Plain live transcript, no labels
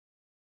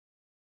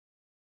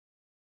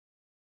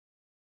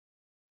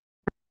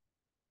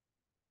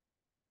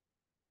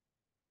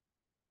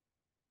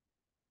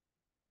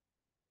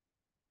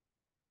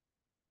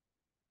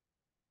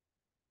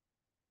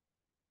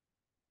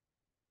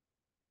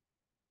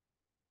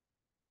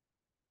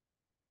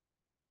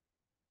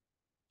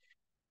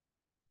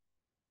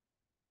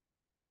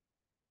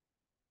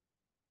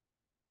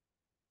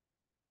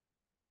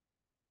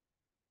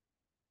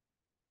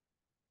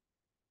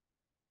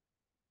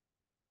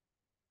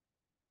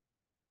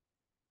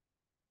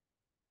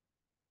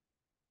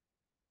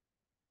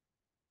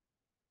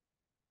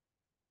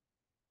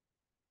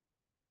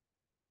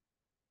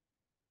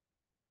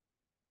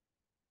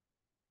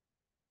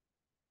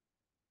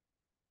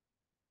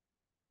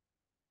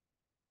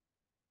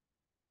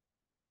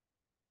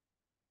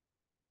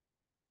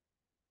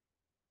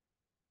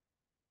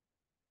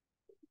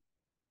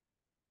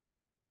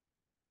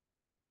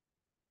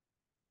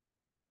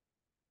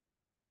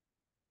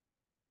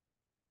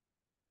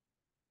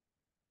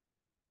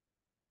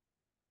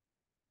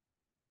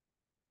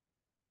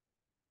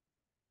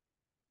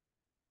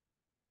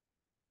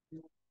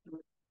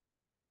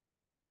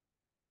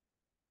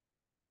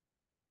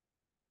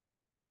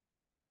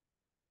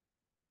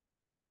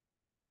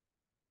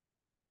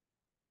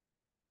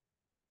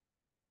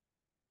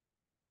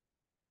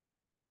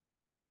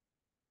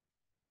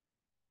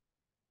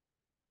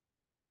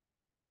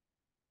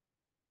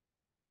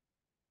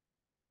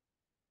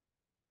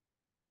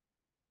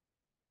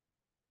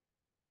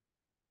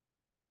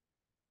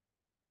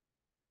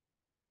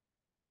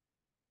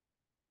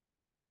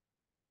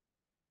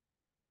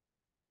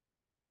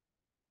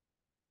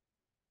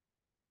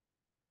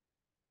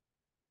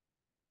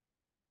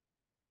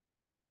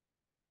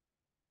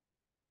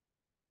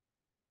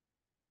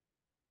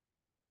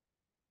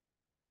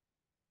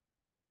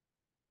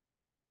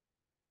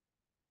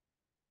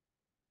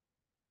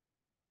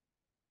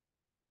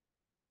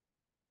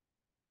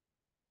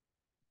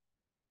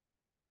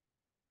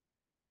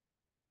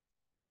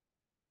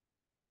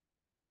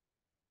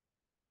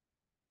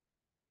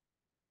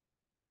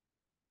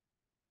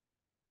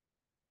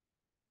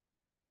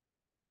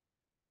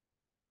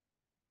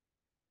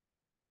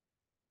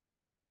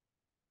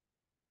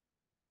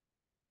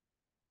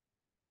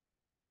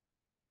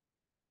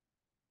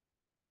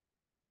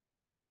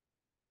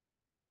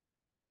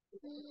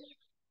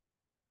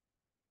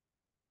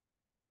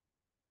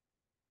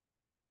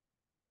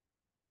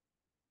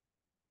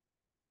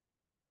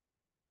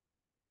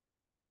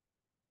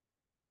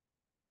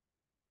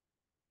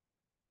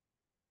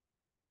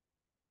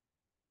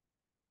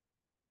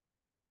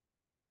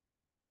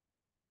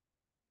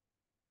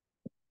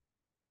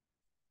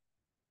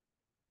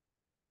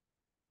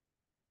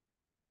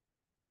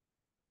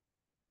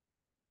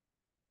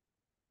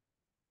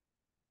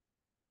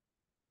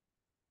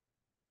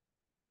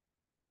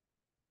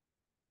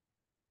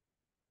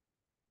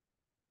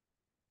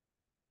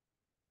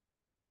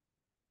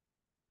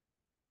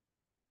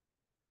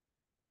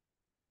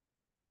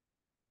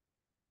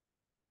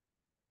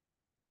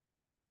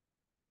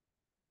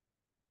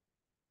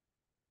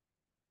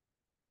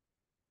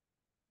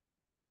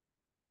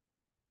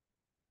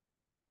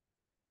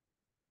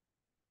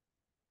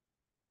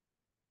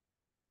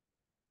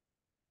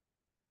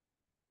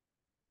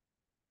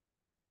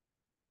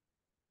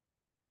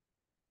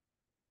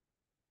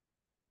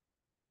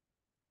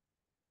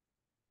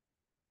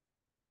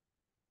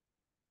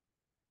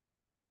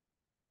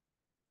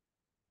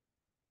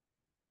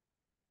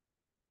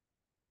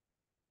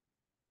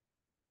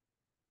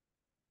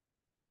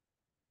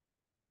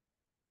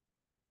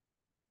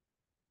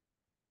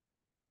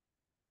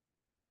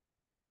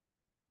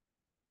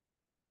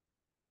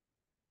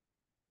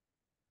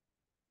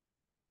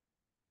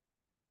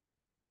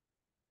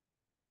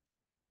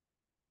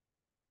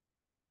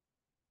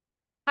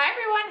Hi,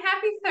 everyone.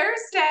 Happy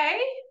Thursday.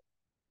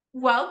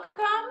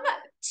 Welcome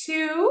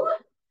to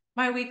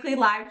my weekly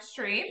live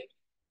stream.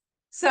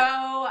 So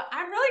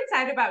I'm really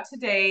excited about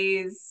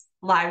today's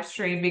live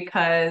stream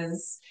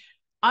because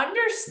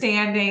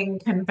understanding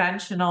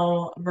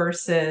conventional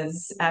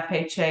versus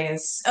FHA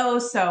is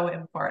so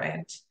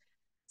important.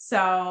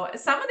 So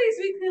some of these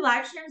weekly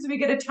live streams, we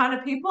get a ton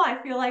of people. I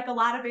feel like a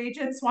lot of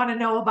agents want to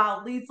know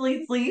about leads.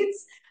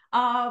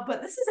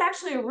 But this is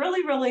actually a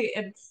really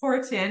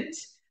important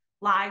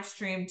live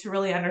stream to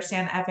really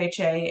understand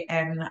FHA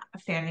and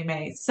Fannie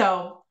Mae,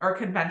 or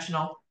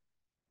conventional.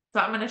 So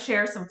I'm going to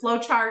share some flow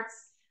charts.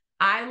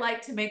 I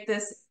like to make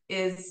this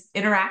as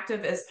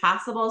interactive as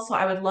possible. So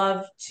I would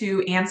love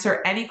to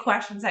answer any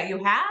questions that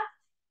you have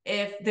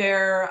if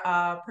they're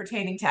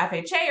pertaining to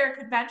FHA or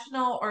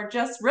conventional or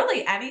just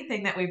really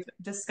anything that we've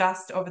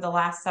discussed over the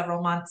last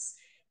several months.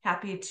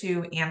 Happy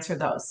to answer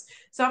those.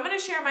 So I'm going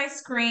to share my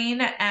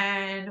screen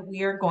and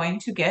we are going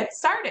to get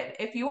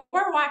started. If you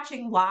are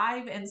watching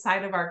live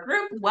inside of our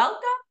group,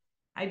 welcome.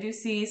 I do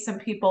see some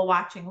people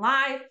watching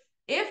live.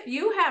 If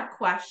you have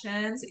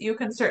questions, you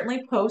can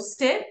certainly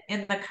post it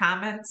in the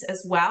comments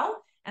as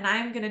well. And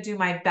I'm going to do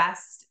my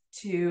best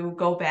to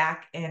go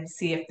back and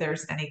see if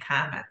there's any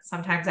comments.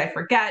 Sometimes I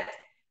forget.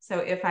 So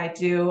if I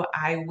do,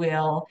 I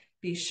will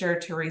be sure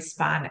to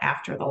respond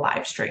after the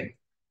live stream.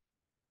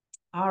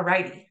 All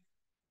righty.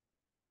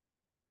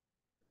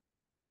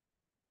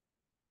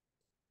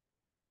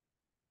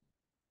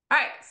 All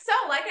right, so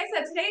like I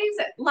said,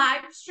 today's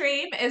live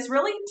stream is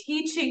really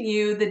teaching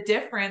you the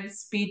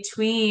difference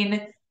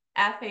between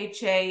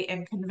FHA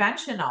and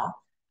conventional.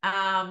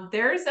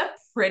 There's a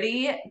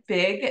pretty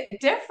big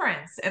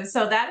difference. And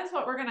so that is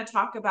what we're going to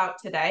talk about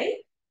today.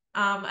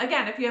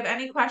 Again, if you have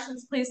any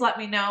questions, please let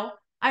me know.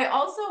 I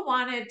also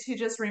wanted to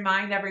just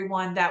remind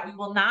everyone that we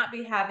will not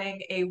be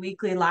having a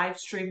weekly live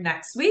stream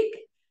next week.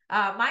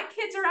 My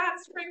kids are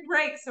on spring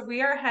break, so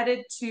we are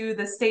headed to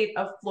the state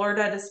of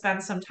Florida to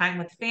spend some time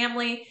with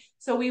family.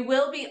 So we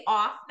will be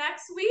off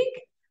next week.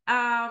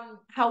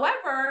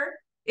 However,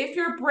 if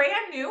you're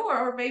brand new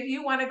or maybe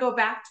you want to go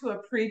back to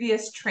a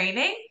previous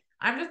training,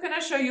 I'm just going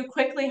to show you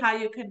quickly how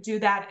you can do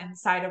that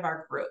inside of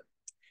our group.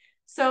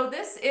 So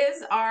this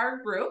is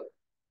our group.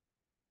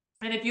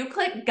 And if you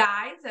click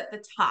guides at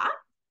the top,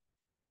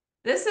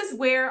 this is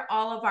where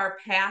all of our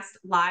past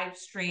live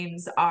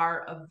streams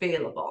are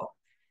available.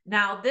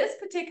 Now, this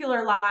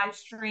particular live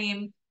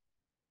stream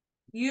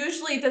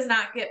usually does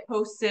not get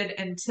posted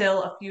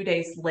until a few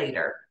days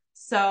later.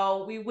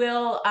 So we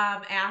will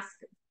ask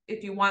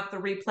if you want the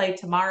replay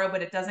tomorrow,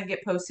 but it doesn't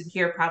get posted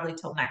here probably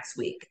till next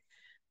week.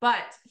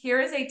 But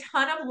here is a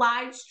ton of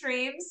live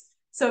streams.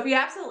 So if you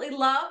absolutely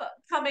love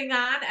coming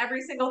on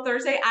every single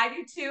Thursday, I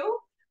do too,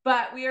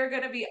 but we are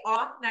going to be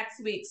off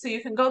next week. So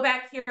you can go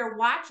back here,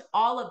 watch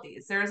all of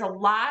these. There's a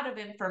lot of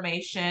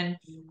information,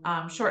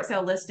 short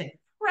sale listing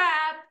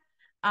prep,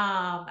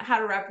 how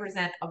to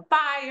represent a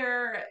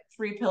buyer,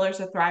 3 pillars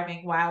of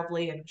thriving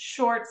wildly in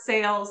short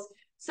sales.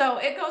 So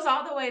it goes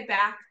all the way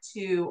back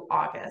to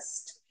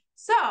August.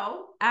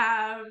 So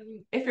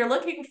if you're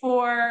looking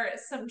for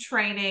some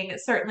training,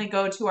 certainly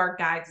go to our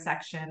guide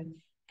section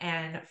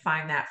and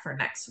find that for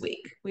next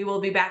week. We will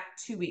be back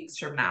 2 weeks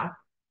from now.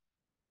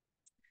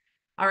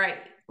 All right,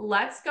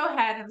 let's go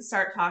ahead and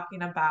start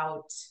talking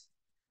about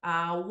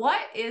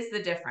what is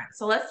the difference.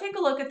 So let's take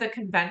a look at the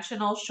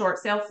conventional short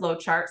sale flow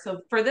chart. So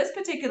for this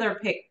particular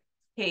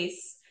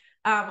case,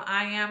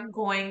 I am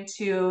going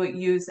to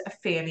use a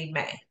Fannie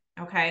Mae,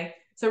 okay?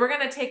 So we're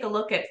gonna take a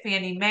look at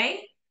Fannie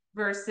Mae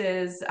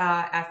versus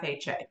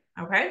FHA,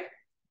 okay?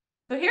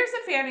 So here's the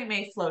Fannie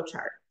Mae flow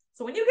chart.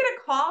 So when you get a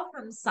call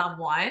from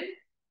someone,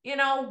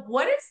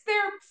 what is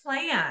their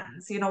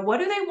plans? What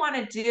do they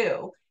want to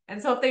do? And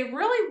so if they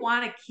really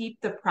want to keep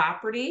the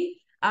property,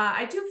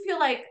 I do feel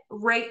like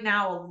right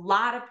now a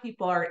lot of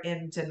people are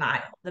in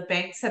denial. The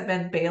banks have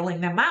been bailing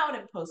them out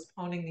and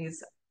postponing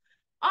these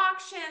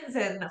auctions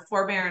and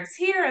forbearance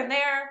here and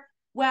there.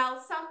 Well,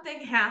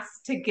 something has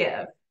to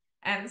give.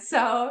 And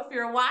so if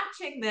you're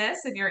watching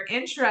this and you're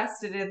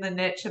interested in the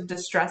niche of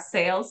distressed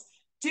sales,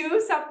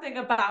 do something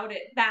about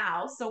it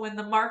now. So when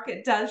the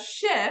market does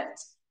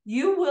shift,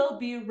 you will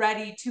be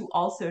ready to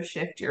also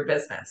shift your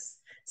business.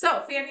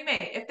 So Fannie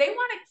Mae, if they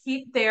want to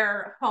keep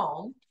their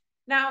home,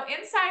 now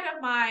inside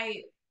of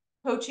my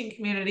coaching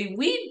community,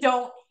 we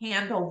don't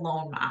handle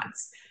loan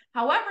mods.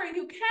 However,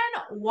 you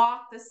can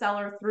walk the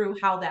seller through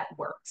how that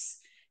works.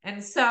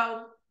 And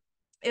so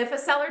if a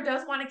seller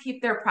does want to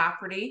keep their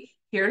property,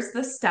 here's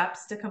the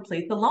steps to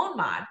complete the loan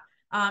mod.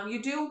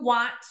 You do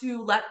want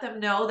to let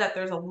them know that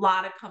there's a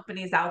lot of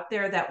companies out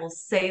there that will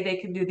say they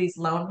can do these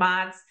loan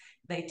mods.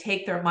 They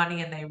take their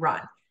money and they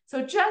run.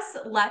 So just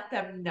let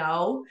them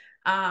know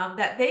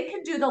that they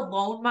can do the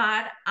loan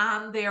mod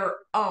on their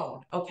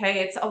own. Okay,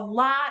 it's a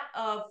lot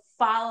of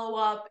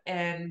follow-up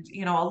and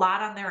a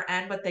lot on their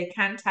end, but they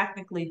can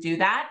technically do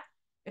that.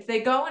 If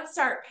they go and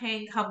start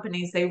paying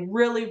companies, they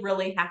really,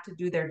 really have to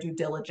do their due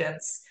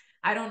diligence.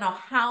 I don't know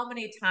how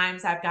many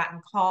times I've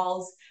gotten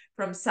calls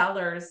from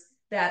sellers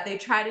that they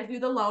try to do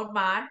the loan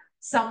mod,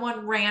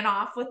 someone ran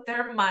off with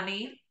their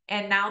money,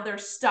 and now they're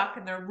stuck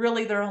and their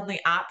only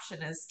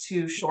option is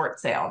to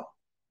short sale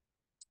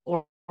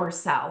or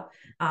sell.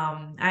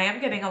 I am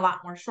getting a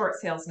lot more short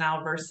sales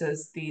now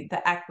versus the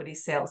equity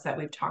sales that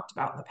we've talked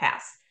about in the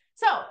past.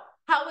 So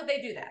how would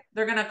they do that?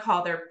 They're going to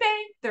call their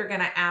bank. They're going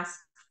to ask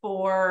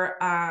for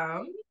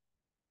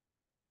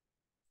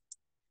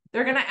the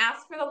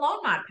loan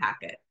mod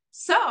packet.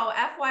 So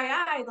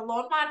FYI, the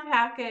loan mod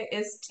packet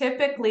is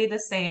typically the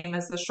same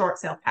as the short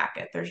sale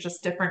packet. There's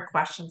just different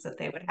questions that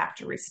they would have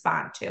to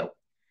respond to.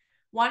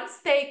 Once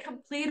they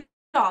complete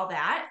all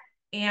that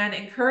and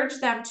encourage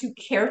them to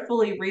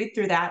carefully read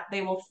through that,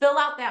 they will fill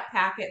out that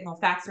packet and they'll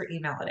fax or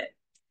email it.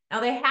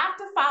 Now they have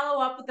to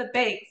follow up with the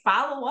bank.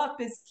 Follow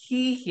up is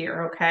key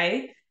here,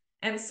 okay?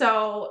 And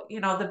so,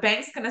 the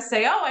bank's going to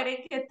say, oh, I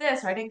didn't get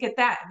this or I didn't get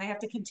that. And they have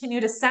to continue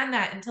to send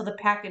that until the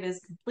packet is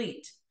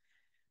complete.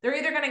 They're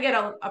either going to get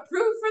approved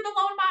for the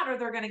loan mod or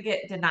they're going to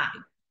get denied.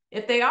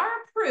 If they are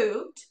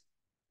approved,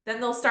 then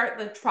they'll start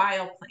the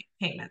trial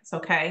payments,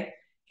 okay?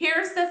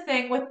 Here's the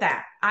thing with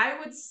that. I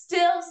would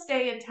still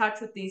stay in touch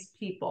with these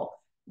people.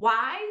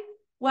 Why?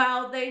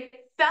 Well, they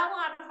fell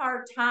on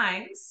hard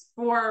times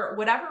for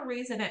whatever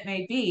reason it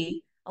may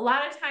be. A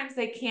lot of times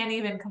they can't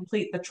even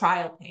complete the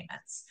trial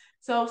payments.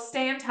 So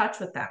stay in touch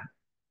with them.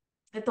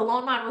 If the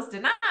loan mod was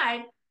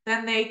denied,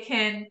 then they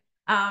can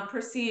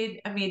proceed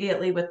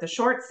immediately with the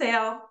short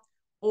sale,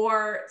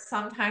 or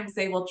sometimes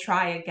they will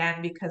try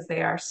again because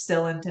they are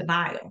still in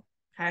denial,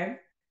 okay?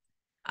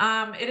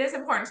 It is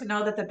important to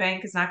know that the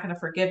bank is not going to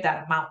forgive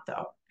that amount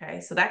though,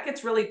 okay? So that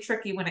gets really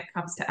tricky when it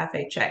comes to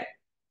FHA.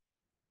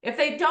 If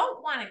they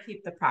don't want to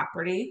keep the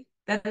property,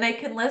 then they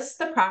can list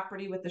the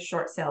property with a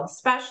short sale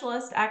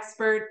specialist,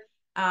 expert,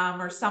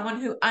 or someone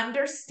who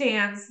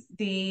understands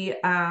the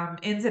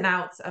ins and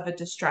outs of a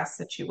distressed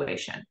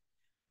situation.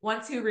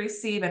 Once you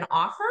receive an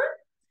offer,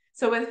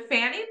 so with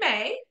Fannie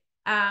Mae,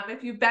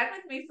 if you've been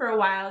with me for a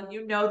while,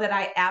 you know that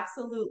I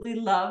absolutely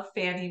love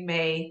Fannie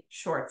Mae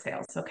short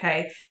sales,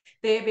 okay?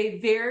 They have a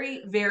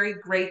very, very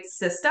great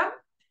system,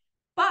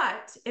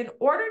 but in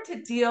order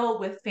to deal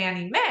with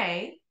Fannie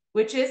Mae,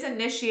 which is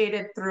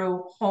initiated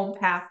through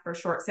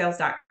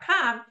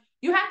homepathforshortsales.com,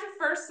 you have to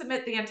first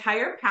submit the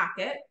entire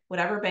packet,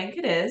 whatever bank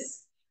it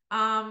is,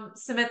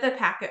 submit the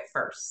packet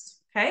first,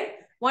 okay?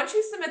 Once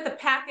you submit the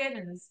packet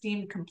and it's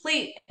deemed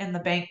complete and the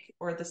bank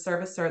or the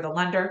servicer or the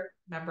lender,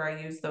 remember I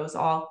use those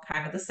all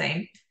kind of the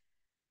same,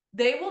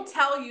 they will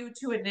tell you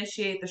to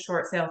initiate the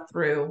short sale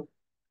through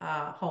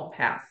Home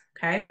Path,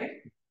 okay?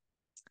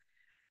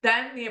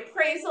 Then the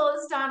appraisal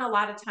is done. A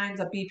lot of times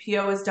a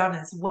BPO is done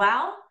as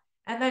well.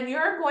 And then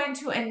you're going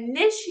to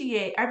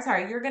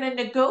you're going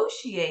to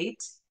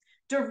negotiate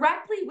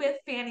directly with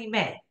Fannie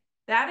Mae.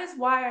 That is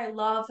why I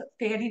love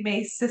Fannie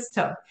Mae's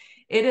system.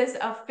 It is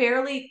a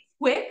fairly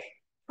quick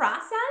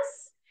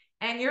process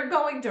and you're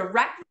going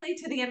directly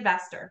to the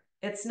investor.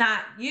 It's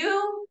not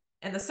you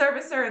and the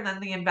servicer and then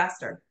the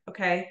investor,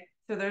 okay?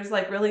 So there's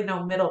like really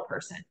no middle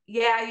person.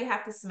 Yeah, you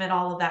have to submit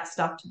all of that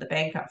stuff to the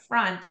bank up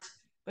front,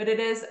 but it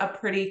is a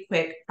pretty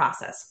quick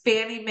process.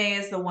 Fannie Mae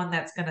is the one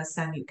that's going to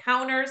send you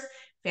counters.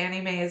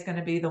 Fannie Mae is going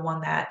to be the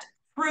one that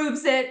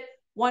approves it.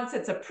 Once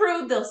it's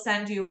approved, they'll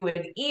send you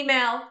an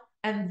email,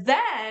 and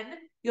then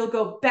you'll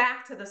go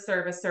back to the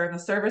servicer, and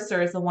the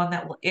servicer is the one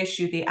that will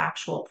issue the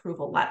actual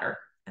approval letter,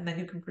 and then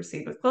you can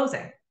proceed with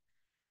closing.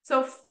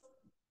 So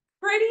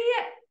pretty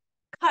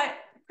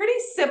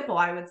simple,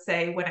 I would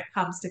say, when it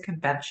comes to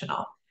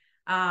conventional.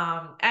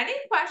 Any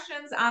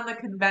questions on the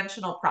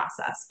conventional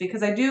process?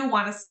 Because I do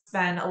want to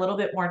spend a little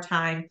bit more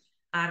time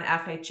on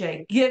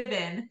FHA,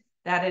 given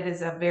that it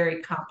is a very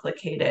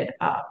complicated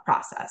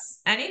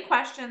process. Any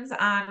questions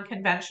on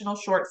conventional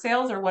short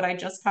sales or what I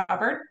just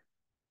covered?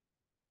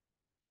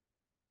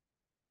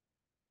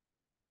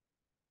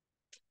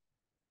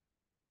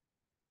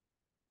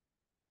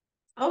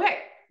 Okay,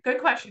 good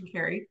question,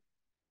 Carrie.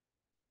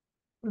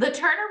 The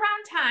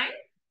turnaround time.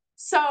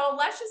 So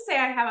let's just say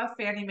I have a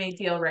Fannie Mae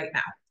deal right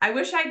now. I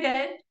wish I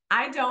did.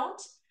 I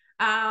don't.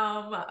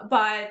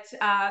 But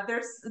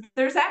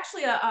there's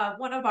actually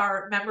one of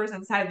our members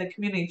inside the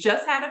community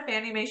just had a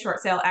Fannie Mae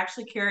short sale.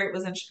 Actually, Carrie, it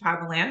was in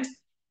Chicagoland,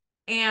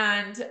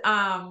 and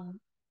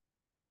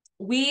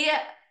we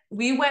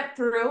went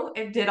through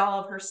and did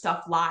all of her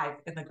stuff live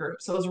in the group.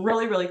 So it was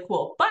really, really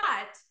cool. But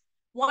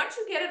once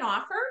you get an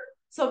offer,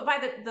 so by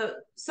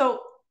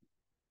so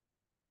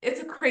it's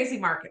a crazy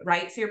market,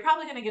 right? So you're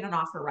probably going to get an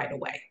offer right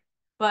away.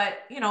 But,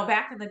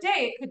 back in the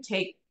day, it could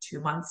take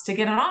 2 months to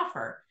get an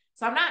offer.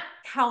 So I'm not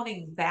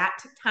counting that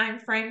time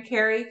frame,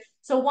 Carrie.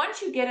 So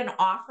once you get an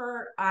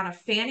offer on a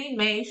Fannie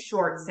Mae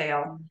short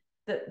sale,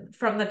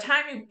 from the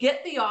time you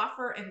get the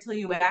offer until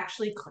you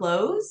actually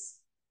close,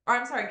 or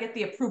I'm sorry, get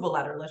the approval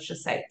letter, let's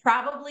just say,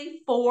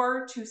 probably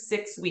 4 to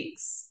 6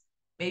 weeks,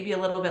 maybe a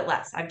little bit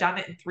less. I've done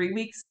it in 3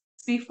 weeks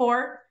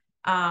before.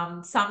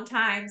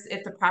 Sometimes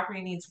if the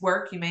property needs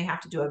work, you may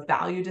have to do a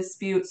value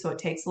dispute, so it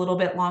takes a little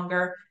bit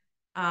longer.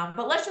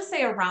 But let's just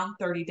say around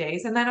 30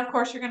 days. And then of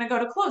course you're going to go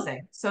to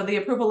closing. So the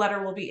approval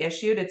letter will be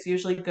issued. It's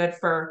usually good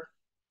for,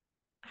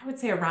 I would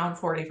say, around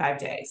 45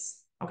 days.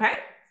 Okay.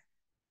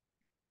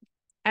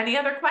 Any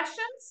other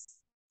questions?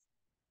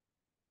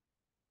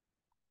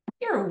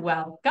 You're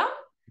welcome.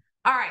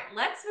 All right,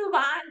 let's move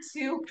on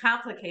to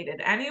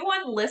complicated.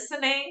 Anyone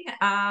listening,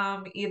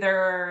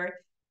 either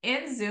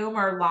in Zoom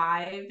or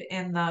live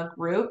in the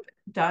group,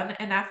 done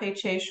an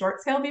FHA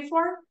short sale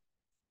before?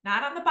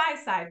 Not on the buy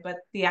side, but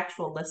the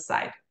actual list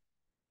side.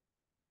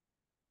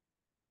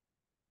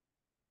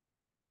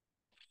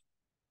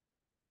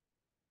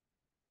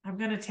 I'm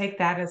going to take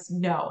that as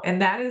no,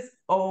 and that is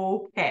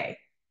okay.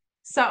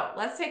 So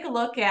let's take a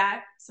look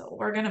at, so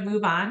we're going to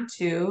move on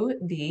to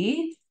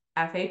the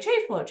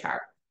FHA flow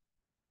chart.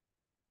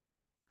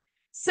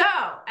 So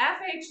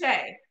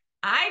FHA,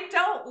 I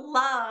don't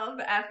love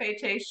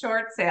FHA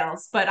short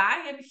sales, but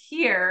I am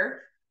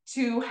here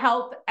to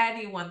help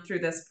anyone through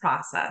this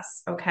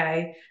process,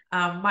 okay?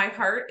 My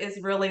heart is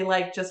really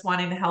like just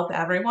wanting to help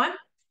everyone.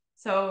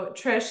 So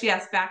Trish,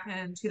 yes, back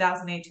in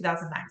 2008,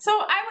 2009. So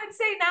I would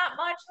say not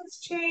much has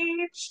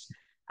changed.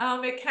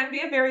 It can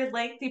be a very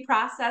lengthy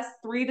process,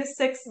 3 to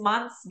 6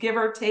 months, give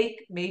or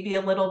take, maybe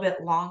a little bit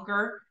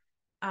longer.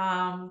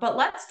 But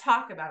let's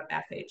talk about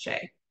FHA.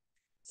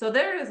 So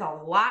there is a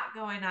lot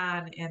going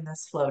on in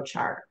this flow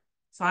chart.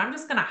 So I'm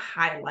just going to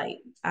highlight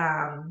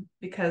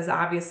because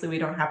obviously we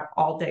don't have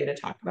all day to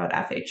talk about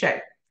FHA.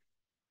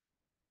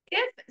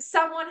 If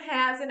someone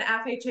has an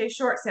FHA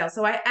short sale,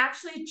 so I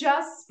actually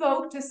just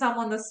spoke to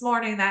someone this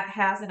morning that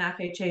has an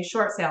FHA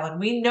short sale, and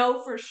we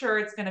know for sure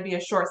it's going to be a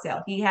short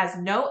sale. He has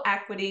no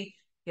equity.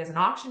 He has an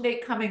auction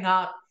date coming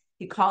up.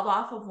 He called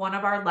off of one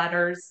of our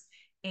letters,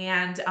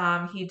 and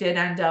he did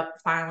end up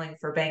filing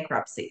for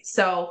bankruptcy.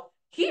 So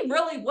he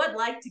really would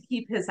like to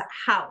keep his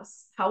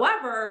house.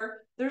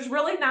 However, there's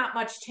really not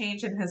much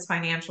change in his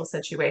financial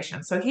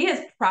situation. So he is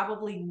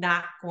probably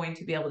not going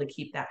to be able to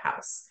keep that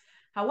house.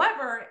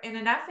 However, in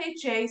an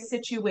FHA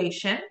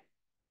situation,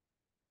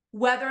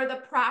 whether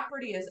the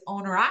property is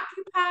owner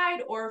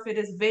occupied or if it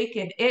is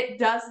vacant, it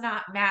does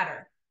not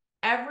matter.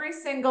 Every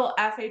single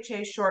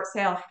FHA short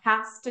sale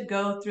has to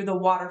go through the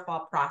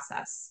waterfall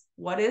process.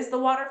 What is the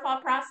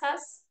waterfall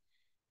process?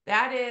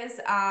 That is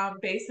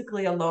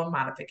basically a loan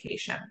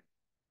modification.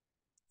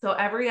 So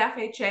every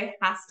FHA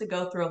has to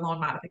go through a loan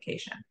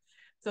modification.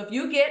 So if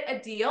you get a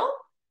deal,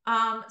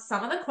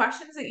 some of the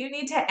questions that you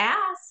need to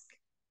ask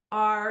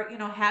are,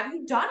 have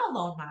you done a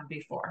loan mod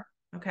before?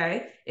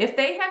 Okay. If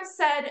they have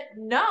said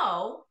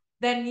no,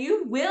 then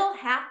you will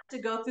have to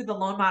go through the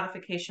loan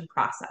modification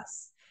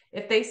process.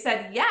 If they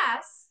said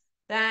yes,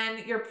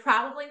 then you're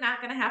probably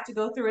not going to have to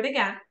go through it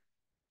again.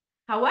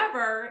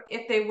 However,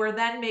 if they were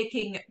then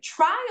making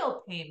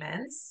trial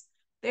payments,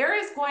 there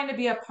is going to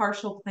be a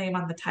partial claim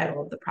on the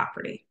title of the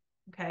property,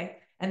 okay?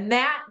 And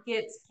that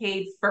gets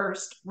paid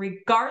first,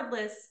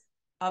 regardless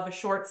of a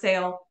short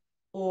sale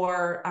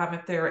or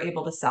if they're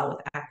able to sell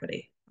with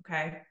equity,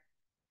 okay?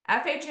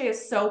 FHA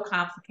is so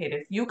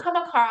complicated. If you come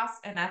across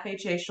an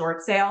FHA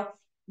short sale,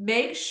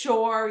 make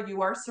sure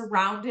you are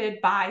surrounded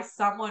by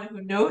someone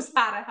who knows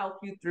how to help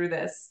you through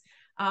this,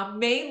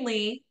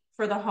 mainly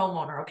for the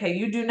homeowner, okay?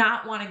 You do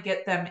not want to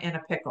get them in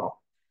a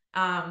pickle.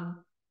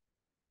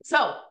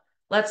 So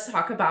let's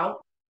talk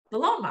about the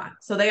loan mod.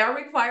 So they are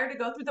required to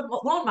go through the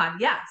loan mod,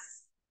 yes.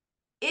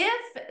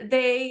 If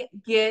they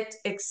get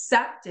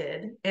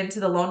accepted into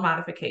the loan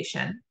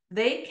modification,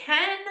 they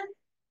can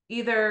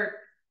either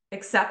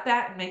accept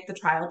that and make the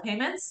trial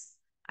payments.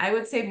 I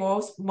would say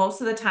most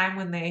of the time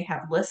when they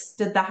have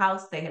listed the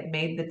house, they have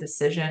made the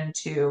decision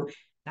to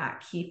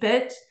not keep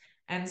it.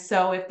 And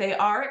so if they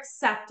are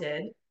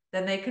accepted,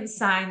 then they can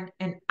sign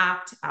an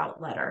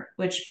opt-out letter,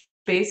 which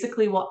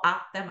basically will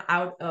opt them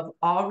out of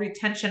all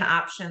retention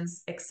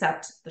options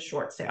except the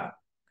short sale,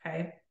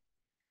 okay?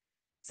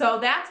 So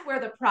that's where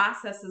the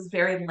process is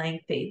very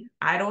lengthy.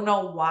 I don't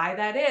know why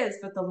that is,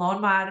 but the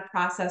loan mod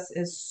process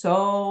is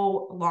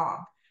so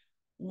long.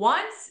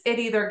 Once it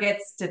either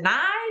gets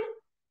denied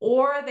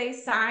or they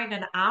sign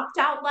an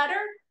opt-out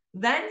letter,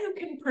 then you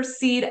can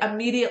proceed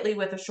immediately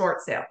with a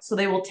short sale. So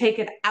they will take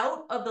it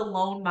out of the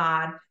loan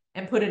mod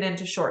and put it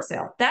into short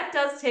sale. That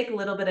does take a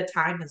little bit of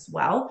time as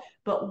well,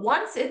 but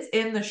once it's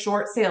in the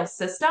short sale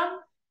system,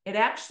 it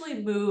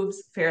actually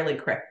moves fairly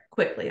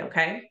quickly,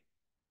 okay?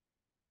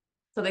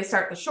 So they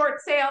start the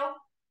short sale,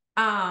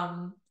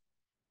 an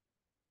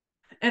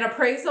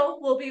appraisal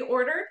will be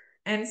ordered.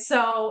 And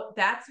so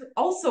that's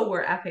also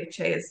where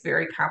FHA is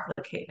very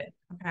complicated,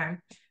 okay?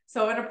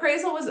 So an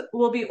appraisal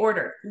will be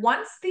ordered.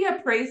 Once the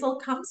appraisal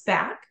comes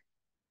back,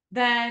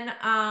 then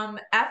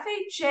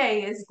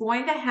FHA is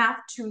going to have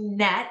to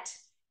net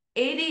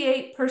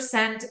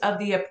 88% of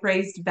the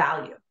appraised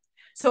value.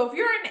 So if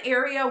you're in an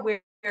area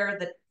where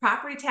the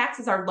property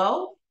taxes are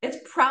low, it's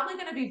probably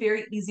going to be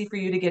very easy for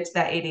you to get to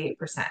that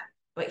 88%.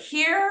 But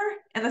here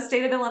in the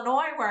state of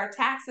Illinois, where our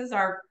taxes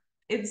are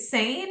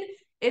insane,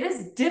 it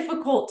is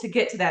difficult to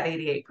get to that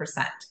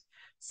 88%.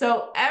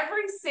 So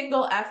every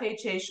single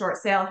FHA short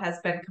sale has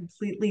been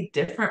completely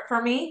different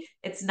for me.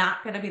 It's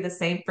not going to be the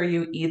same for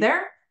you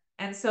either.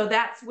 And so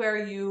that's where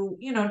you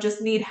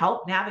just need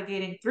help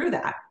navigating through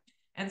that.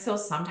 And so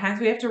sometimes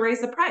we have to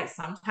raise the price.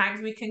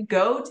 Sometimes we can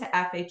go to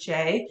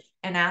FHA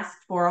and ask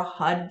for a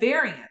HUD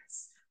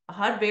variance. A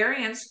HUD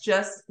variance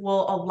just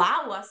will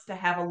allow us to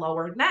have a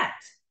lower net.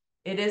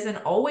 It isn't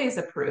always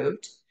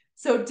approved.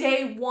 So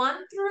day 1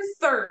 through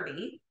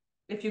 30,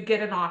 if you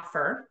get an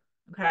offer,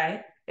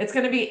 okay, it's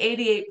going to be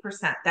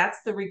 88%.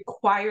 That's the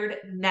required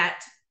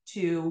net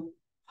to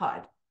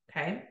HUD,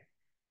 okay?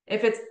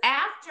 If it's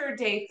after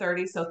day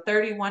 30, so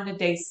 31 to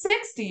day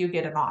 60, you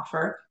get an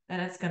offer,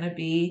 then it's going to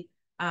be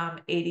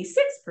 86%.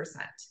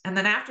 And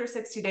then after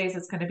 60 days,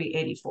 it's going to be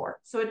 84.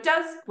 So it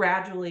does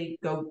gradually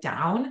go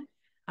down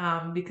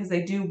because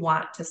they do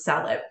want to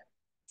sell it.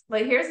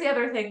 But here's the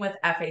other thing with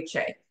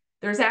FHA.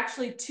 There's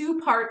actually 2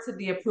 parts of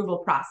the approval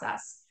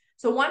process.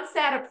 So once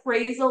that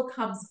appraisal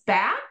comes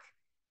back,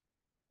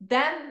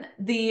 then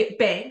the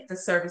bank, the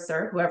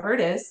servicer, whoever it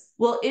is,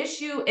 will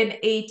issue an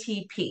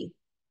ATP,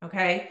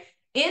 okay?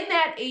 In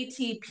that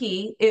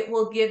ATP, it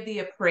will give the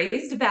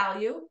appraised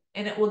value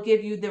and it will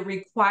give you the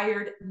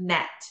required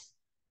net.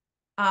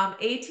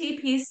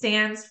 ATP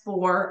stands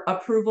for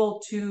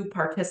approval to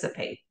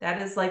participate.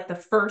 That is like the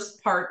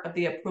first part of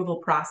the approval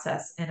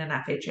process in an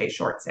FHA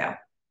short sale.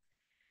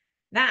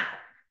 Now,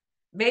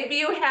 maybe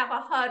you have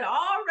a HUD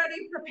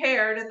already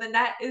prepared and the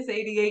net is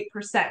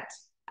 88%.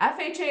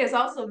 FHA is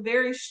also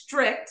very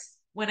strict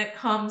when it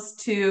comes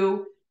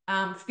to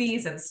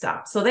fees and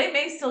stuff. So they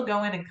may still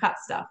go in and cut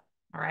stuff,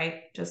 all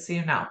right, just so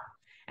you know.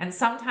 And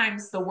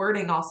sometimes the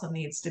wording also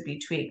needs to be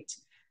tweaked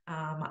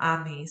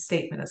on the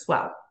statement as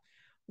well.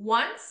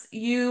 Once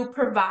you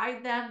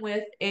provide them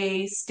with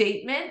a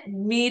statement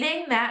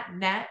meeting that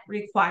net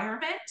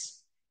requirement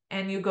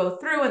and you go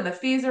through and the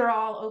fees are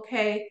all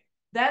okay,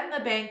 then the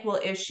bank will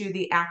issue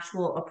the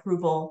actual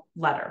approval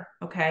letter,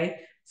 okay?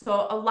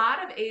 So a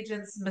lot of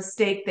agents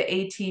mistake the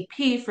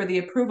ATP for the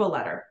approval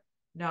letter.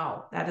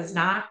 No, that is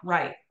not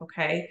right,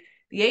 okay?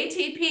 The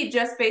ATP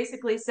just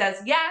basically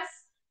says, yes,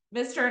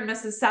 Mr. and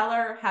Mrs.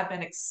 Seller have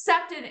been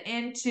accepted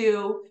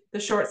into the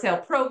short sale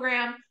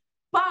program,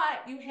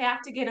 but you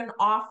have to get an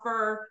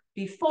offer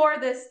before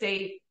this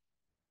date.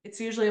 It's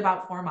usually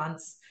about 4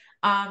 months,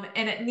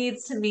 and it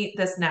needs to meet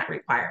this net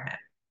requirement,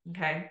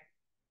 okay?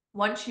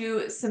 Once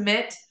you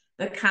submit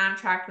the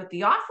contract with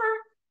the offer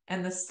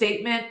and the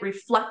statement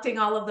reflecting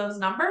all of those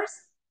numbers,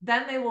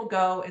 then they will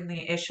go and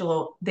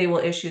they will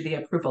issue the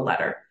approval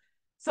letter.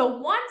 So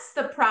once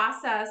the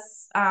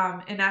process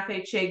in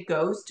FHA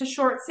goes to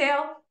short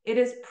sale, it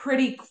is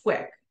pretty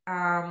quick.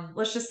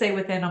 let's just say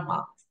within a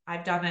month.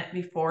 I've done it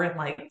before in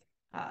like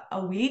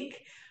a week.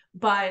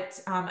 But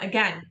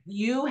again,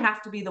 you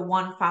have to be the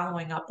one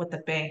following up with the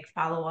bank.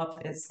 Follow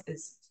up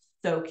is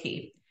so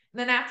key. And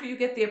then after you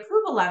get the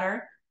approval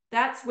letter,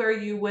 that's where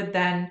you would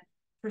then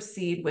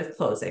proceed with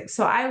closing.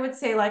 So I would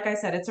say, like I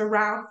said, it's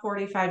around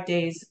 45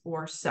 days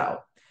or so.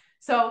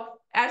 So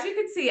as you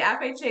can see,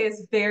 FHA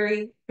is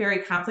very, very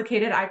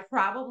complicated. I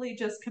probably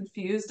just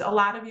confused a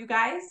lot of you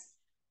guys,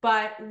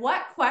 but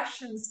what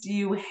questions do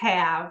you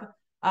have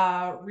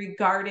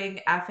regarding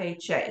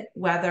FHA,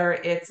 whether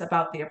it's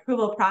about the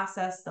approval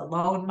process, the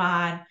loan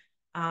mod,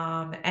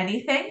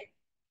 anything?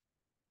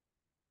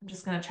 I'm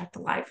just going to check the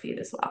live feed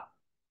as well.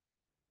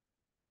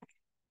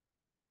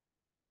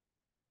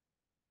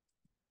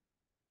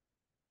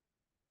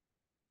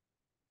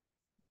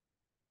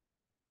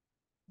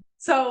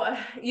 So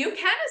you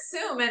can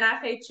assume an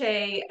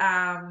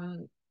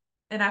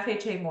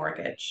FHA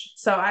mortgage.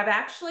 So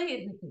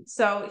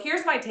so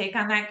here's my take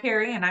on that,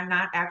 Carrie, and I'm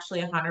not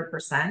actually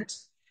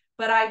 100%,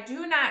 but I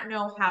do not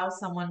know how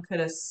someone could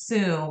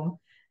assume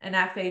an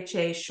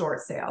FHA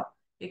short sale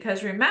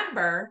because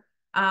remember,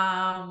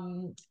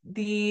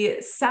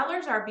 the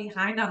sellers are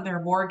behind on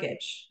their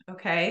mortgage,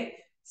 okay?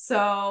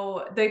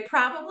 So they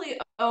probably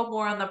owe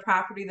more on the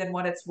property than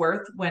what it's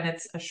worth when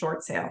it's a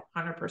short sale,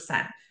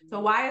 100%. So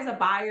why is a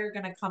buyer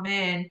going to come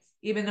in,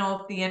 even though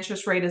if the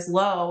interest rate is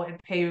low, and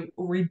pay a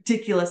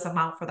ridiculous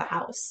amount for the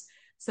house?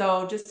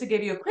 So just to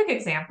give you a quick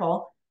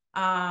example,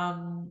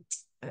 I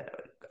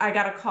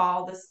got a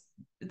call.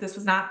 This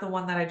was not the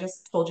one that I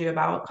just told you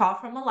about. A call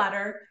from a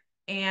letter,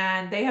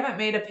 and they haven't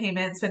made a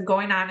payment. It's been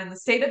going on in the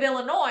state of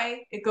Illinois.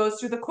 It goes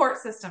through the court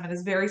system. It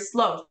is very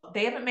slow.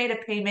 They haven't made a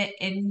payment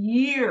in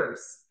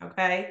years.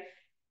 Okay,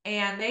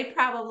 and they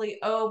probably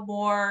owe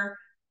more,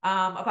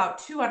 about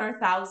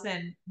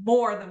 200,000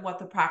 more than what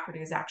the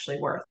property is actually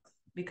worth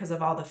because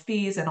of all the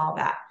fees and all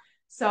that.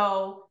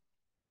 So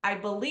I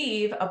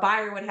believe a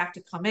buyer would have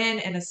to come in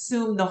and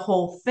assume the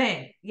whole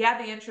thing.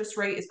 Yeah, the interest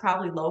rate is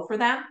probably low for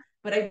them,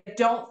 but I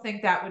don't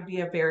think that would be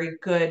a very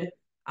good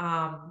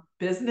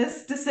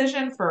business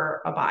decision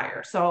for a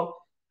buyer. So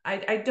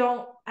I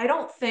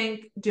don't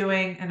think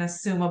doing an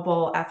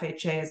assumable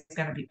FHA is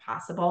going to be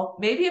possible.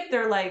 Maybe if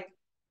they're like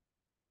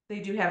they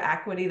do have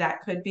equity,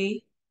 that could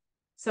be.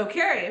 So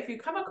Carrie, if you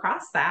come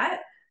across that,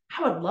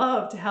 I would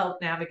love to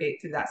help navigate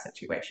through that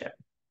situation.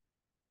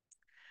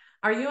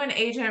 Are you an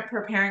agent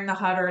preparing the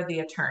HUD or the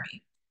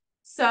attorney?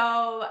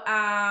 So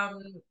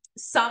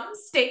some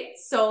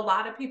states, so a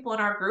lot of people in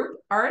our group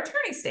are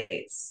attorney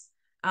states.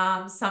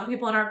 Some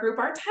people in our group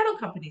are title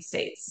company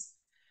states.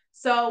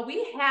 So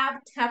we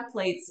have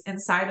templates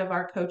inside of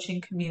our coaching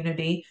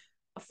community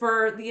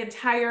for the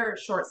entire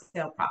short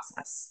sale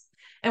process.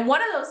 And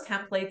one of those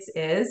templates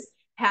is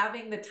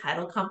having the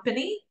title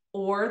company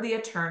or the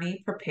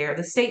attorney prepare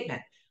the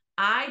statement.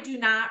 I do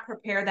not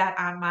prepare that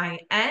on my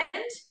end,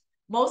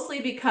 mostly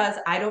because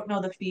I don't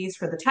know the fees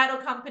for the title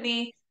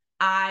company.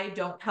 I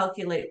don't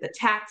calculate the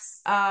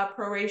tax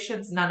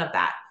prorations, none of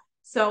that.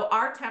 So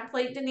our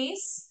template,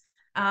 Denise,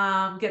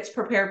 gets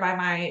prepared by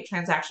my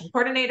transaction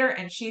coordinator,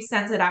 and she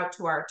sends it out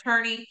to our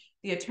attorney.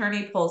 The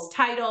attorney pulls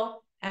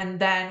title, and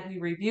then we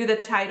review the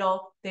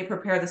title. They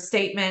prepare the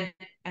statement,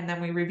 and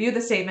then we review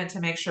the statement to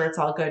make sure it's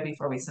all good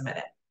before we submit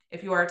it.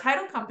 If you are a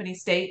title company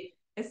state,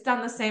 it's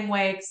done the same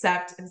way,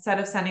 except instead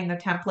of sending the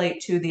template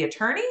to the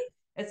attorney,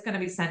 it's going to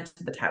be sent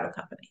to the title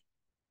company.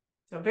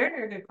 So very,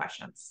 very good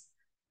questions.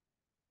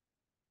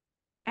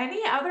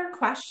 Any other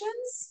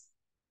questions?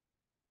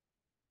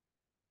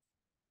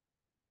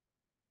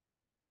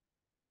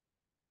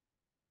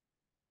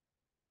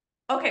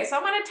 Okay, so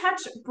I'm going to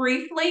touch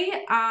briefly.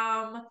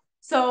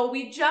 So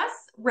we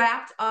just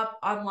wrapped up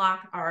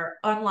Unlock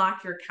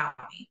Your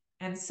County.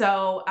 And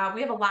so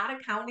we have a lot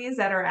of counties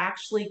that are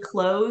actually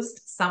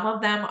closed. A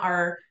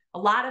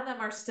lot of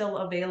them are still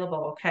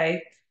available,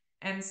 okay?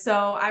 And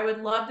so I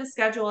would love to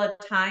schedule a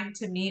time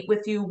to meet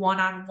with you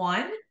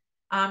one-on-one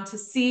to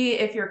see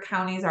if your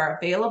counties are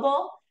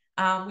available.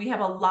 We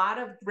have a lot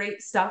of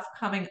great stuff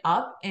coming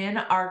up in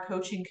our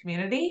coaching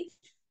community.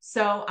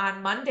 So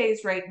on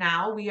Mondays right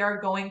now, we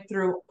are going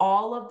through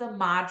all of the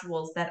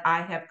modules that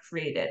I have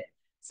created.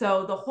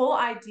 So the whole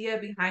idea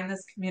behind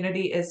this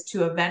community is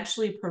to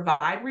eventually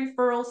provide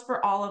referrals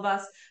for all of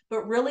us,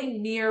 but really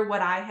mirror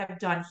what I have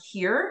done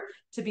here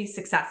to be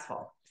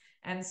successful.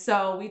 And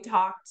so we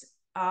talked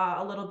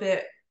a little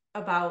bit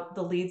about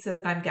the leads that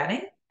I'm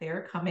getting.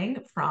 They're coming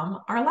from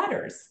our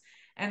letters.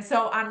 And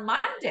so on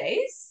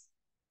Mondays,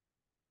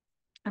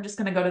 I'm just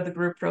going to go to the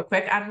group real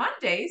quick. On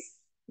Mondays,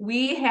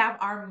 we have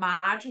our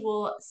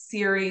module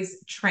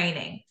series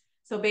training.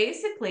 So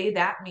basically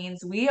that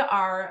means we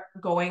are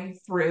going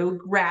through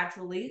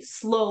gradually,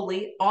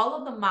 slowly, all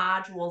of the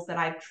modules that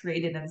I've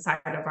created inside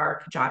of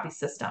our Kajabi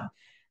system.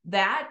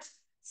 That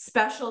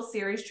special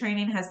series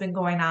training has been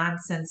going on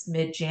since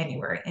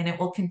mid-January, and it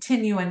will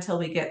continue until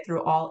we get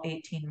through all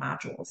 18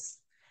 modules.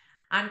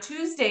 On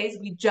Tuesdays,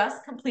 we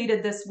just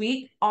completed this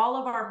week all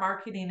of our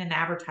marketing and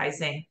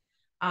advertising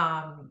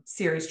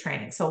series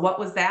training. So what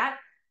was that?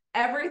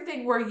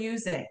 Everything we're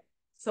using.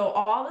 So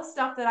all the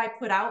stuff that I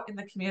put out in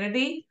the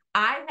community,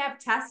 I have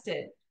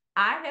tested.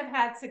 I have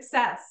had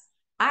success.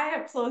 I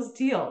have closed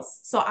deals.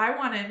 So I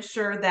want to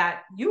ensure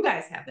that you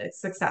guys have the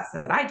success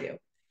that I do.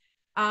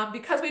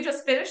 Because we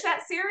just finished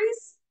that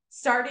series,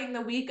 starting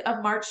the week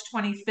of March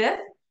 25th,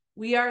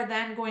 we are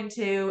then going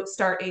to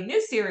start a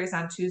new series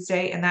on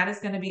Tuesday, and that is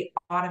going to be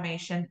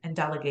automation and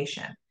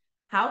delegation.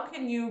 How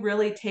can you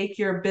really take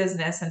your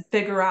business and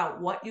figure out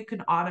what you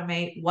can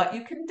automate, what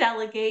you can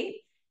delegate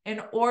in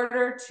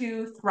order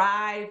to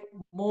thrive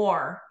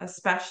more,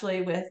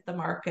 especially with the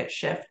market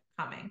shift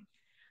coming?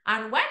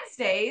 On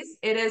Wednesdays,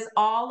 it is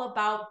all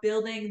about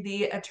building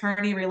the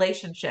attorney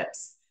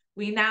relationships.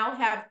 We now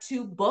have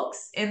 2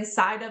 books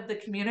inside of the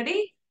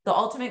community: The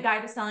Ultimate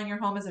Guide to Selling Your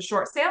Home as a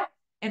Short Sale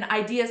and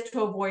Ideas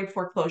to Avoid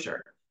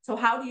Foreclosure. So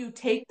how do you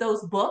take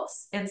those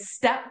books and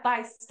step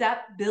by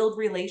step build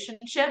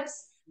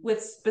relationships with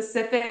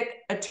specific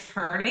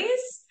attorneys?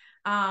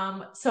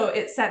 So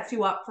it sets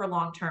you up for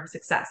long-term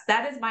success.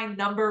 That is my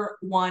number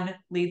 1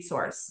 lead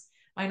source.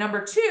 My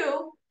number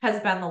 2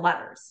 has been the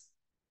letters.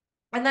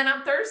 And then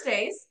on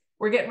Thursdays,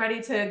 we're getting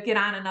ready to get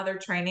on another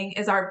training,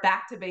 is our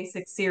Back to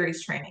Basics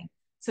series training.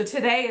 So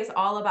today is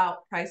all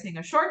about pricing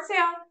a short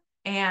sale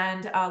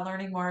and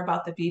learning more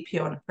about the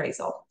BPO and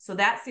appraisal. So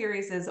that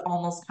series is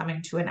almost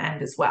coming to an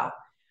end as well.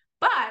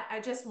 But I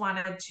just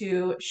wanted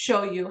to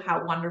show you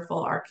how wonderful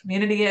our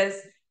community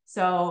is.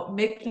 So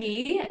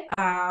Mickey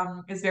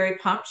is very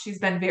pumped. She's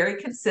been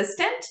very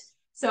consistent.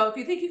 So if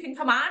you think you can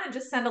come on and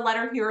just send a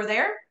letter here or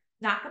there,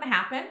 not going to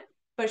happen.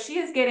 But she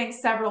is getting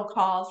several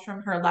calls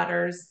from her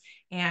letters,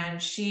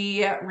 and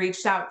she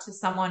reached out to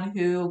someone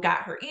who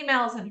got her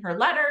emails and her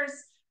letters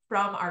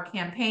from our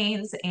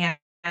campaigns,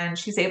 and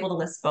she's able to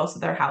list both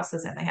of their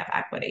houses and they have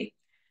equity.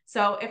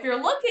 So if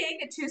you're looking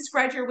to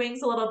spread your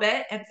wings a little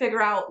bit and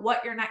figure out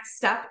what your next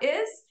step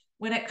is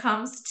when it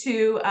comes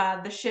to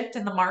the shift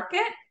in the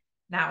market,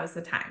 now is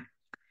the time.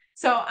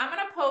 So I'm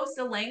going to post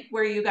a link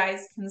where you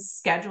guys can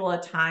schedule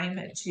a time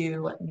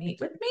to meet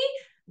with me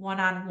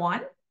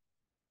one-on-one.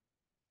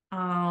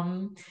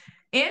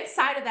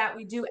 Inside of that,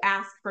 we do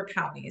ask for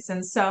counties.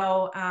 And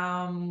so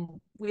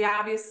we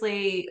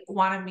obviously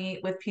want to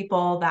meet with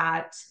people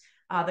that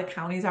the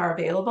counties are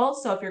available.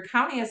 So if your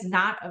county is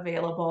not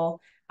available,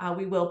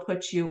 we will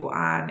put you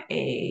on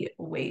a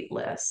wait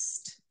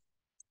list.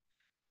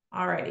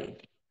 Alrighty.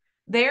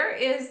 There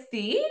is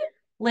the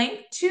link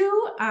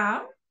to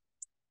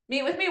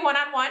meet with me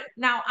one-on-one.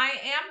 Now, I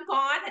am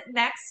gone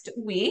next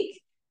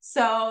week.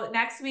 So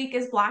next week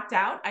is blocked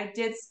out. I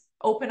did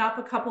open up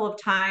a couple of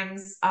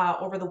times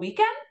over the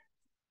weekend.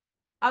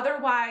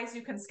 Otherwise,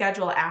 you can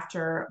schedule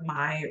after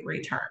my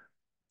return.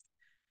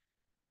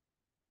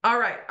 All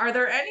right. Are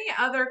there any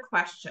other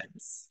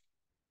questions?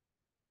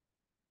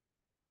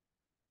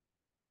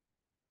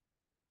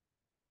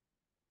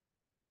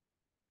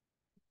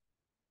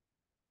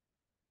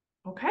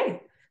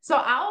 Okay. So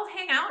I'll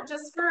hang out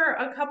just for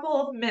a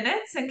couple of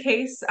minutes in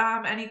case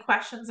any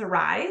questions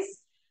arise.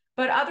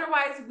 But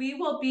otherwise, we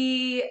will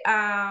be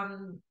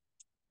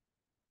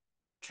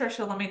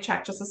Trisha, let me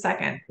check just a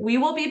second. We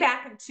will be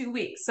back in 2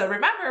 weeks. So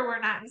remember, we're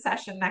not in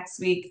session next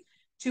week.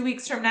 2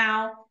 weeks from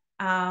now,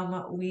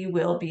 we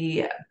will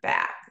be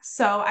back.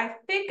 So I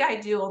think I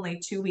do only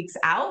 2 weeks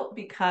out,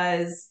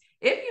 because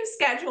if you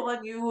schedule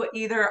and you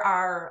either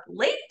are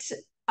late,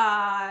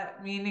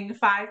 meaning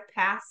 5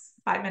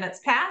 minutes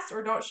past,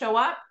 or don't show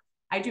up,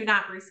 I do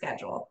not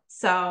reschedule.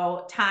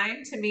 So time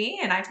to me,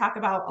 and I talk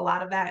about a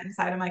lot of that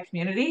inside of my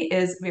community,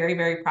 is very,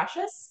 very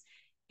precious.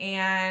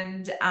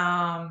 And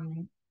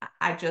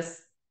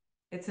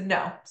it's a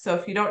no. So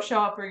if you don't show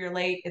up or you're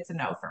late, it's a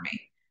no for me.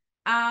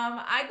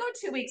 I go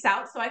 2 weeks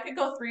out, so I could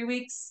go 3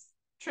 weeks,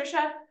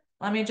 Trisha.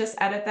 Let me just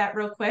edit that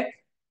real quick.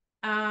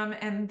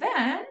 And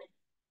then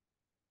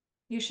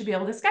you should be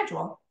able to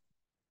schedule.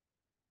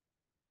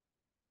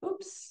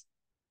 Oops.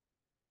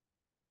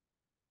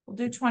 We'll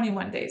do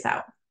 21 days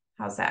out.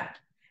 How's that?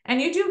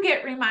 And you do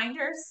get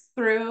reminders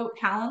through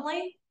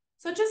Calendly.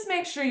 So just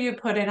make sure you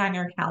put it on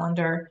your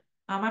calendar.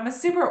 I'm a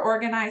super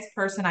organized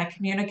person. I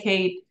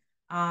communicate.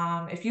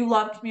 If you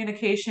love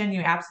communication,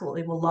 you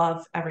absolutely will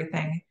love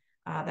everything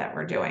that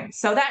we're doing.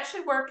 So that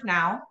should work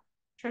now.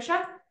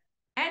 Trisha,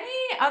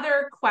 any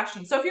other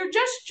questions? So if you're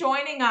just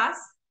joining us,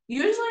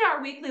 usually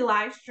our weekly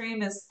live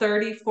stream is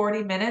 30,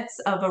 40 minutes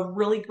of a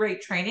really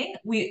great training.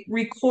 We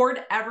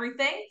record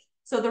everything.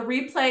 So the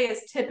replay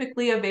is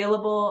typically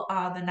available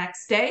the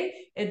next day.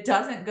 It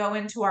doesn't go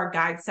into our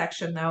guide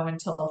section though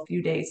until a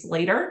few days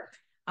later.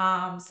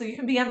 So you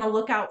can be on the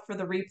lookout for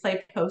the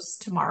replay posts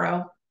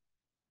tomorrow.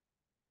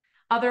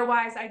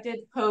 Otherwise, I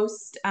did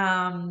post,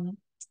 I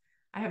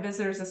have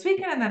visitors this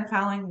weekend, and then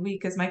following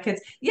week is my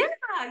kids. Yeah,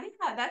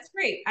 that's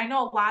great. I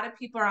know a lot of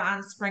people are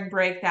on spring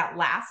break that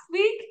last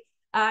week.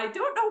 I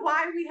don't know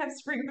why we have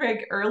spring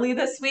break early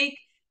this week.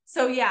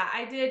 So yeah,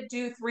 I did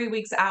do 3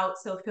 weeks out.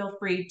 So feel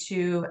free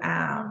to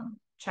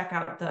check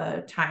out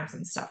the times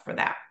and stuff for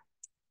that.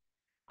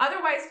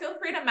 Otherwise, feel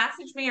free to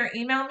message me or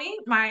email me.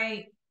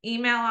 My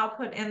email I'll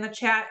put in the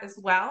chat as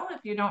well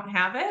if you don't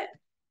have it.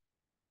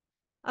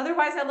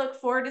 Otherwise, I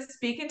look forward to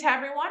speaking to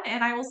everyone,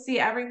 and I will see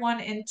everyone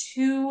in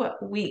 2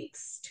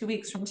 weeks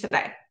from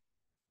today.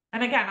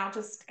 And again, I'll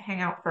just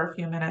hang out for a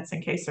few minutes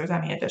in case there's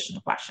any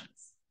additional questions.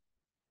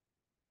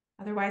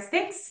 Otherwise,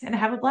 thanks and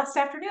have a blessed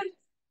afternoon.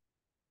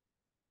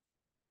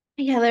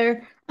 Hey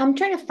Heather, I'm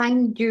trying to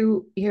find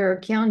your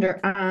calendar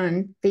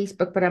on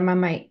Facebook, but I'm on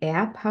my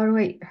app. How do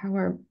I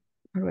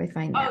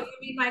find Oh, that? you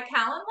mean my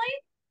Calendly?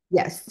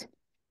 Yes.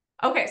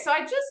 Okay, so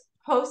I just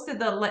posted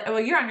the link. Well,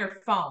 you're on your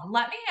phone.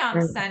 Let me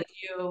Right. send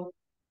you,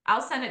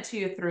 I'll send it to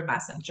you through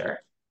Messenger.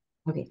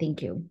 Okay,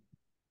 thank you.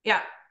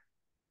 Yeah.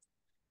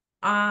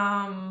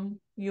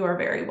 You are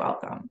very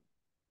welcome.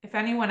 If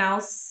anyone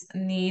else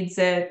needs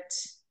it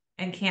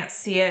and can't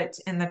see it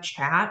in the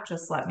chat,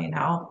 just let me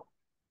know.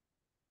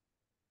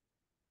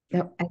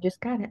 Yep, I just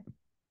got it.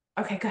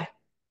 Okay, good.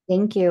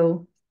 Thank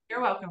you.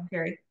 You're welcome,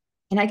 Carrie.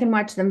 And I can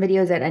watch them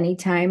videos at any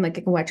time. Like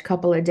I can watch a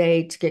couple a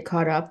day to get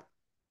caught up.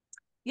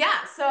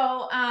 Yeah,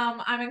 so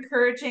I'm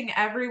encouraging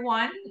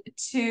everyone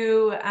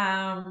to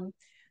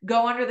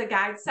go under the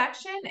guide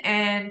section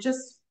and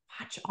just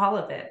watch all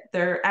of it.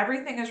 There,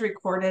 everything is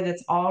recorded.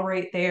 It's all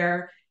right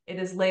there. It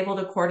is labeled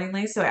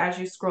accordingly. So as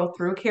you scroll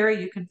through,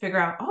 Carrie, you can figure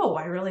out, oh,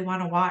 I really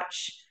want to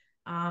watch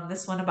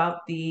this one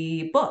about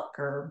the book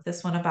or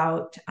this one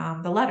about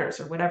the letters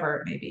or whatever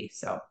it may be.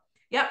 So,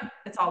 yep,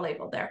 it's all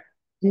labeled there.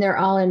 And they're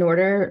all in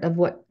order of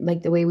what,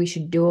 like the way we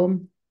should do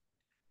them.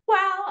 Well,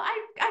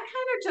 I kind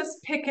of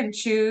just pick and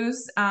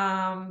choose,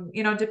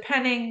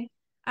 depending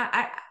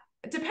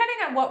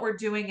on what we're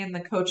doing in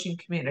the coaching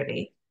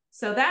community.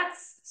 So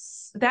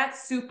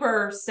that's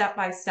super step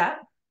by step.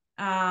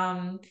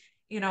 Um,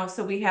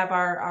 so we have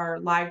our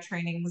live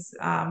trainings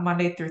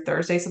Monday through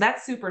Thursday. So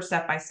that's super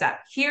step by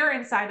step. Here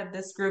inside of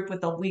this group with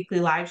the weekly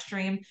live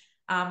stream,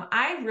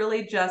 I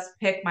really just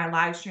pick my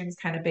live streams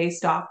kind of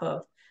based off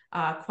of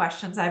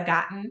questions I've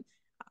gotten.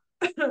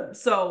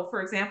 So,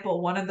 for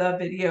example, one of the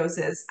videos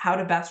is how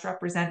to best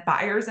represent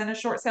buyers in a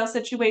short sale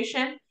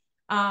situation.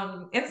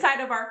 Inside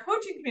of our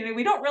coaching community,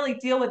 we don't really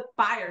deal with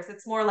buyers.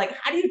 It's more like,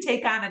 how do you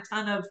take on a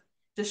ton of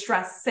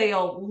distressed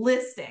sale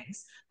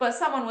listings? But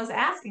someone was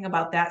asking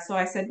about that. So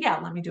I said, yeah,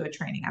 let me do a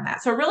training on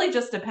that. So it really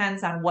just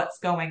depends on what's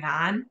going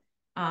on.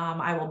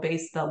 I will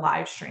base the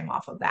live stream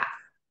off of that.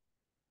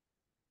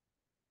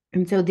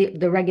 And so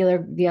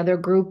the other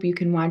group, you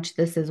can watch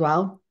this as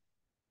well.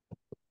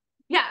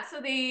 Yeah,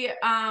 so the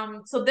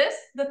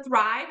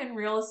Thrive in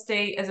Real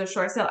Estate as a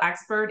Short Sale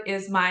Expert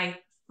is my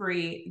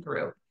free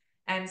group.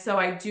 And so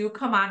I do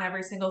come on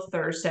every single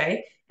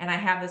Thursday and I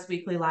have this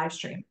weekly live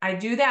stream. I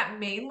do that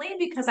mainly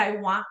because I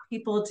want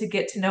people to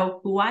get to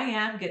know who I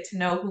am, get to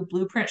know who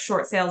Blueprint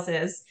Short Sales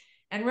is,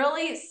 and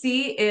really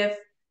see if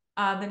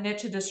the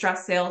niche of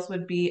distressed sales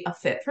would be a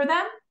fit for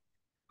them.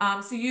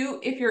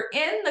 If you're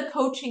in the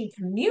coaching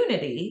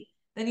community,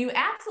 then you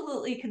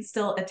absolutely can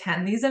still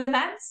attend these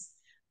events.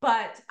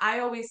 But I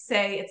always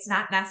say it's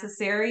not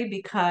necessary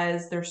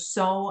because there's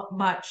so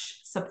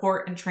much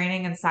support and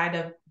training inside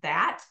of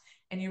that.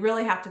 And you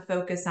really have to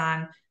focus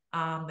on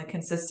the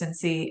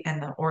consistency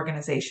and the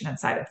organization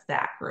inside of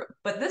that group.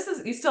 But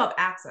you still have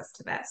access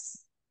to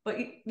this. But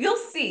you'll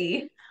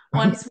see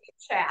once we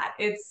chat.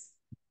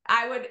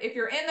 If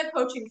you're in the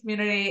coaching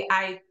community,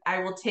 I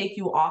will take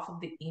you off of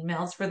the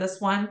emails for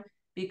this one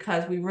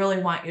because we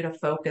really want you to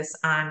focus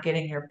on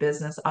getting your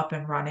business up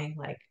and running,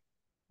 like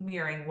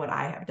mirroring what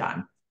I have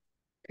done.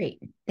 Great.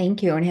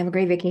 Thank you. And have a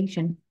great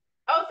vacation.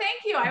 Oh,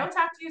 thank you. I will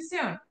talk to you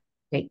soon.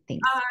 Great.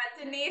 Thanks.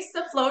 Denise,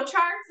 the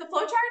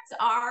flowcharts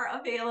are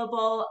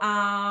available.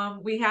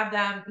 We have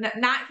them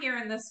not here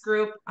in this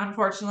group,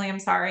 unfortunately. I'm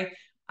sorry.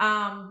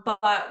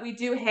 But we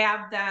do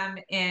have them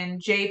in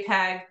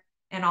JPEG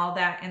and all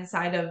that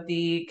inside of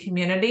the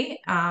community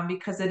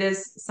because it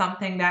is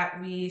something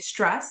that we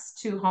stress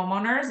to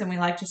homeowners and we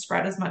like to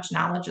spread as much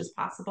knowledge as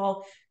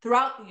possible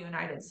throughout the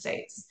United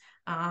States.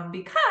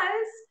 Because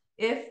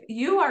if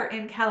you are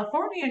in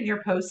California and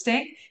you're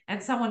posting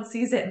and someone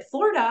sees it in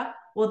Florida,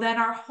 well, then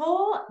our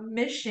whole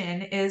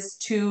mission is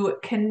to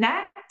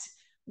connect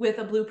with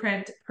a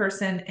Blueprint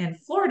person in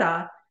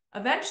Florida.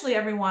 Eventually,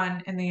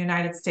 everyone in the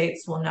United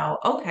States will know,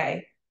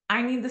 okay,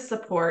 I need the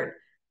support.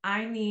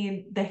 I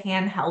need the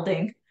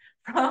handholding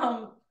from,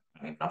 I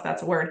don't even know if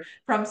that's a word,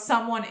 from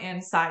someone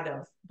inside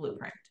of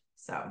Blueprint.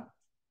 So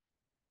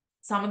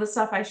some of the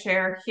stuff I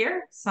share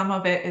here, some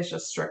of it is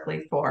just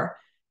strictly for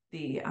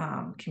the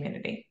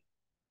community.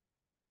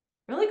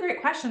 Really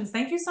great questions.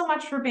 Thank you so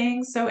much for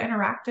being so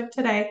interactive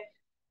today.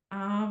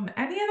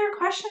 Any other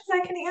questions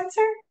I can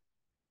answer?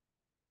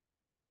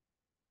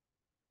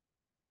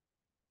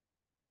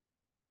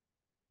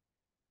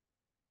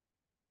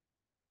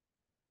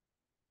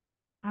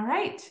 All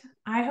right.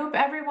 I hope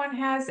everyone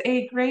has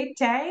a great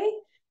day.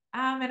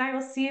 And I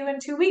will see you in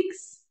 2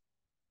 weeks.